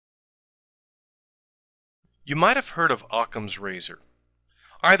You might have heard of Occam's razor,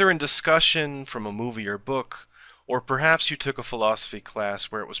 either in discussion from a movie or book, or perhaps you took a philosophy class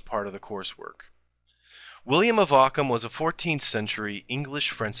where it was part of the coursework. William of Occam was a 14th century English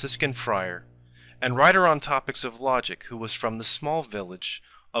Franciscan friar and writer on topics of logic who was from the small village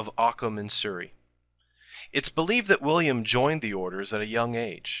of Occam in Surrey. It's believed that William joined the orders at a young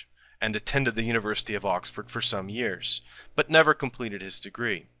age and attended the University of Oxford for some years, but never completed his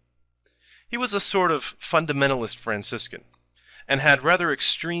degree. He was a sort of fundamentalist Franciscan and had rather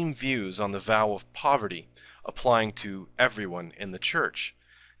extreme views on the vow of poverty applying to everyone in the church.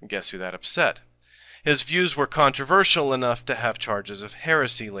 And guess who that upset? His views were controversial enough to have charges of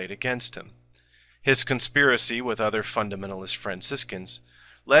heresy laid against him. His conspiracy with other fundamentalist Franciscans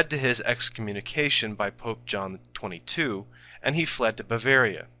led to his excommunication by Pope John XXII, and he fled to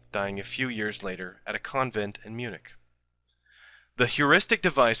Bavaria, dying a few years later at a convent in Munich. The heuristic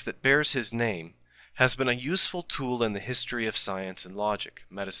device that bears his name has been a useful tool in the history of science and logic,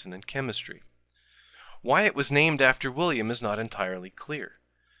 medicine and chemistry. Why it was named after William is not entirely clear.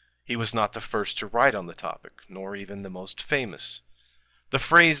 He was not the first to write on the topic, nor even the most famous. The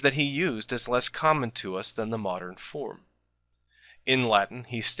phrase that he used is less common to us than the modern form. In Latin,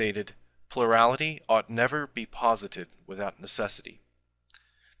 he stated, "Plurality ought never be posited without necessity."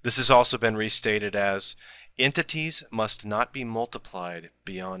 This has also been restated as, "Entities must not be multiplied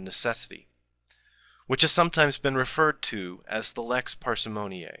beyond necessity," which has sometimes been referred to as the lex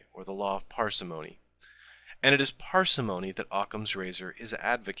parsimoniae, or the law of parsimony. And it is parsimony that Occam's razor is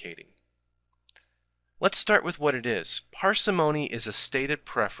advocating. Let's start with what it is. Parsimony is a stated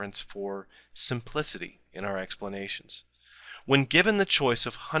preference for simplicity in our explanations. When given the choice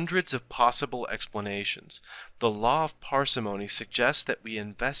of hundreds of possible explanations, the law of parsimony suggests that we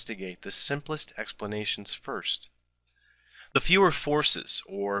investigate the simplest explanations first. The fewer forces,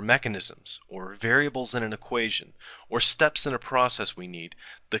 or mechanisms, or variables in an equation, or steps in a process we need,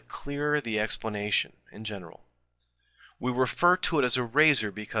 the clearer the explanation in general. We refer to it as a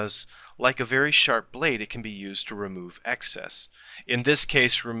razor because, like a very sharp blade, it can be used to remove excess. In this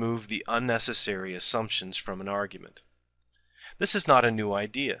case, remove the unnecessary assumptions from an argument. This is not a new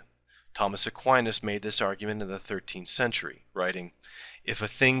idea. Thomas Aquinas made this argument in the 13th century, writing, "If a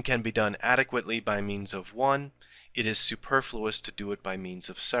thing can be done adequately by means of one, it is superfluous to do it by means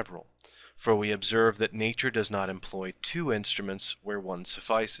of several, for we observe that nature does not employ two instruments where one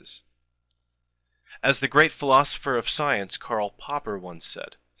suffices." As the great philosopher of science Karl Popper once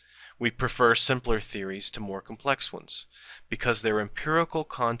said, "We prefer simpler theories to more complex ones, because their empirical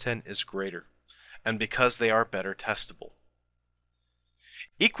content is greater, and because they are better testable."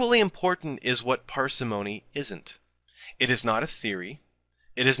 Equally important is what parsimony isn't. It is not a theory.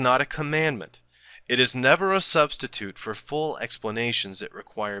 It is not a commandment. It is never a substitute for full explanations that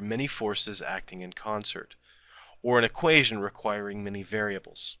require many forces acting in concert, or an equation requiring many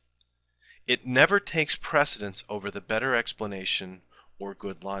variables. It never takes precedence over the better explanation or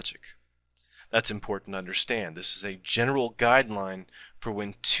good logic. That's important to understand. This is a general guideline for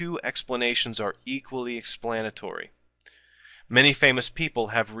when two explanations are equally explanatory. Many famous people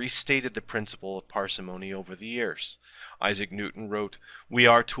have restated the principle of parsimony over the years. Isaac Newton wrote, "We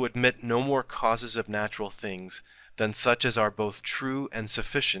are to admit no more causes of natural things than such as are both true and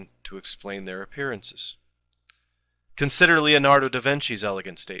sufficient to explain their appearances." Consider Leonardo da Vinci's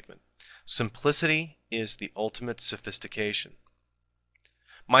elegant statement, "Simplicity is the ultimate sophistication."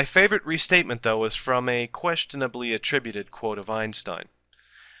 My favorite restatement, though, is from a questionably attributed quote of Einstein,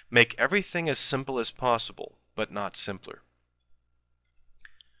 "Make everything as simple as possible, but not simpler."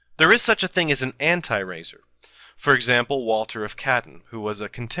 There is such a thing as an anti-razor. For example, Walter of Catton, who was a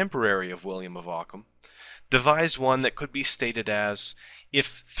contemporary of William of Occam, devised one that could be stated as,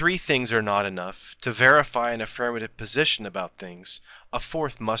 if three things are not enough, to verify an affirmative position about things, a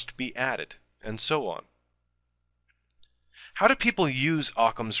fourth must be added, and so on. How do people use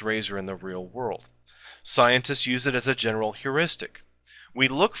Occam's razor in the real world? Scientists use it as a general heuristic. We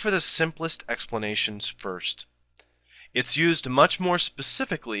look for the simplest explanations first. It's used much more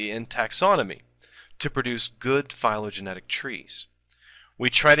specifically in taxonomy to produce good phylogenetic trees. We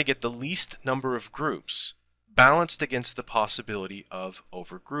try to get the least number of groups balanced against the possibility of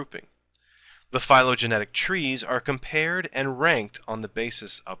overgrouping. The phylogenetic trees are compared and ranked on the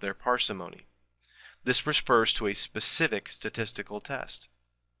basis of their parsimony. This refers to a specific statistical test.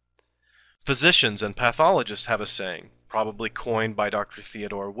 Physicians and pathologists have a saying, probably coined by Dr.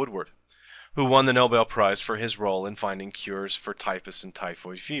 Theodore Woodward, who won the Nobel Prize for his role in finding cures for typhus and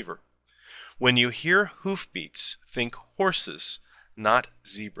typhoid fever. "When you hear hoofbeats, think horses, not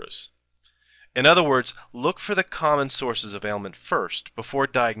zebras." In other words, look for the common sources of ailment first before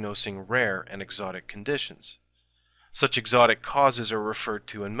diagnosing rare and exotic conditions. Such exotic causes are referred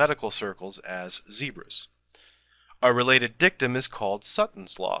to in medical circles as zebras. A related dictum is called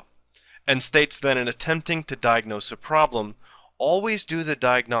Sutton's Law, and states that in attempting to diagnose a problem, always do the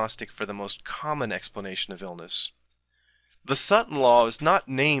diagnostic for the most common explanation of illness. The Sutton Law is not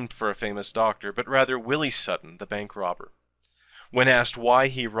named for a famous doctor, but rather Willie Sutton, the bank robber. When asked why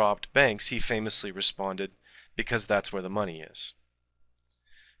he robbed banks, he famously responded, "Because that's where the money is."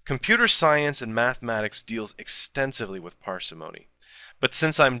 Computer science and mathematics deals extensively with parsimony, but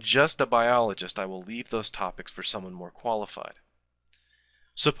since I'm just a biologist, I will leave those topics for someone more qualified.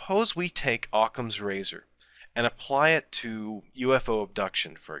 Suppose we take Occam's razor and apply it to UFO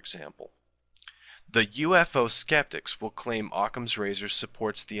abduction, for example. The UFO skeptics will claim Occam's razor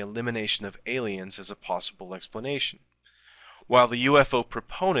supports the elimination of aliens as a possible explanation, while the UFO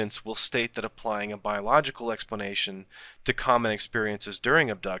proponents will state that applying a biological explanation to common experiences during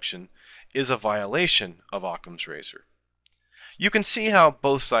abduction is a violation of Occam's razor. You can see how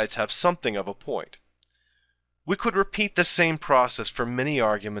both sides have something of a point. We could repeat the same process for many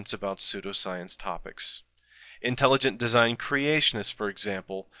arguments about pseudoscience topics. Intelligent design creationists, for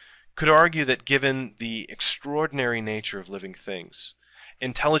example, could argue that given the extraordinary nature of living things,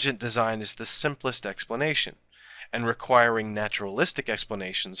 intelligent design is the simplest explanation, and requiring naturalistic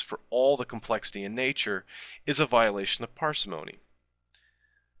explanations for all the complexity in nature is a violation of parsimony.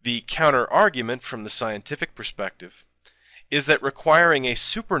 The counter-argument from the scientific perspective is that requiring a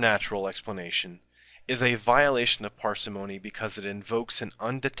supernatural explanation is a violation of parsimony because it invokes an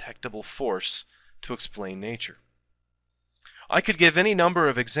undetectable force to explain nature. I could give any number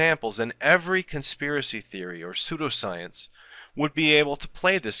of examples, and every conspiracy theory or pseudoscience would be able to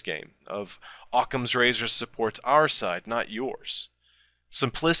play this game of Occam's razor supports our side, not yours.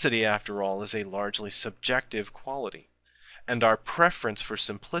 Simplicity, after all, is a largely subjective quality, and our preference for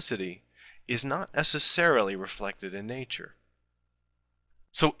simplicity is not necessarily reflected in nature.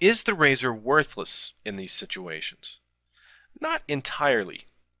 So is the razor worthless in these situations? Not entirely.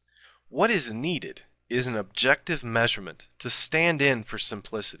 What is needed is an objective measurement to stand in for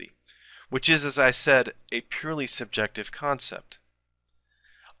simplicity, which is, as I said, a purely subjective concept.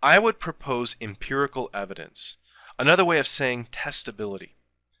 I would propose empirical evidence, another way of saying testability.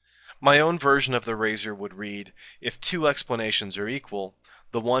 My own version of the razor would read, if two explanations are equal,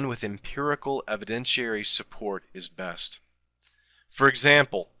 the one with empirical evidentiary support is best. For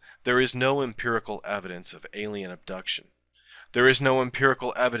example, there is no empirical evidence of alien abduction. There is no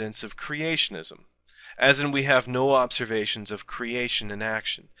empirical evidence of creationism, as in we have no observations of creation in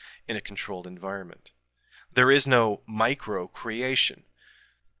action in a controlled environment. There is no micro-creation,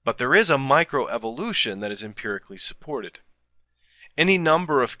 but there is a microevolution that is empirically supported. Any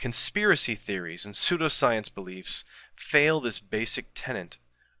number of conspiracy theories and pseudoscience beliefs fail this basic tenet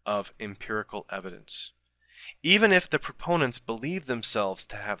of empirical evidence. Even if the proponents believe themselves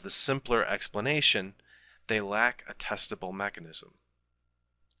to have the simpler explanation, they lack a testable mechanism.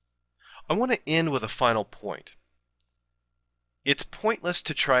 I want to end with a final point. It's pointless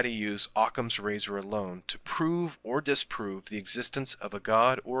to try to use Occam's razor alone to prove or disprove the existence of a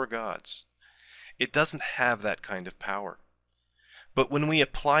god or gods. It doesn't have that kind of power. But when we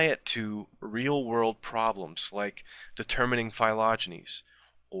apply it to real-world problems like determining phylogenies,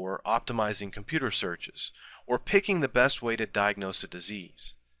 or optimizing computer searches, or picking the best way to diagnose a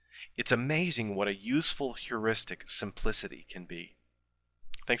disease, it's amazing what a useful heuristic simplicity can be.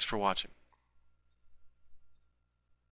 Thanks for watching.